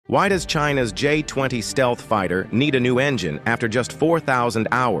Why does China's J-20 stealth fighter need a new engine after just 4,000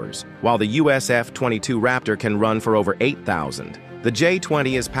 hours, while the US F-22 Raptor can run for over 8,000? The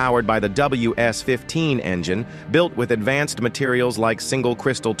J-20 is powered by the WS-15 engine, built with advanced materials like single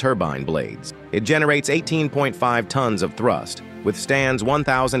crystal turbine blades. It generates 18.5 tons of thrust, withstands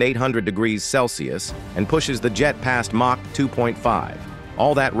 1,800 degrees Celsius, and pushes the jet past Mach 2.5.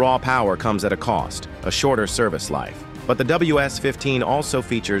 All that raw power comes at a cost, a shorter service life. But the WS-15 also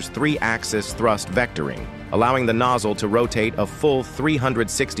features 3-axis thrust vectoring, allowing the nozzle to rotate a full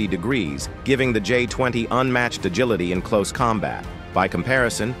 360 degrees, giving the J-20 unmatched agility in close combat. By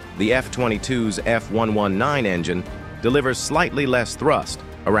comparison, the F-22's F-119 engine delivers slightly less thrust,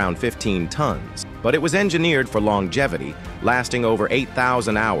 around 15 tons, but it was engineered for longevity, lasting over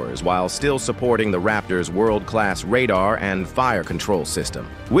 8,000 hours while still supporting the Raptor's world-class radar and fire control system.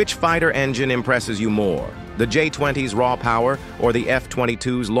 Which fighter engine impresses you more? The J-20's raw power or the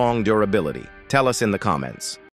F-22's long durability? Tell us in the comments.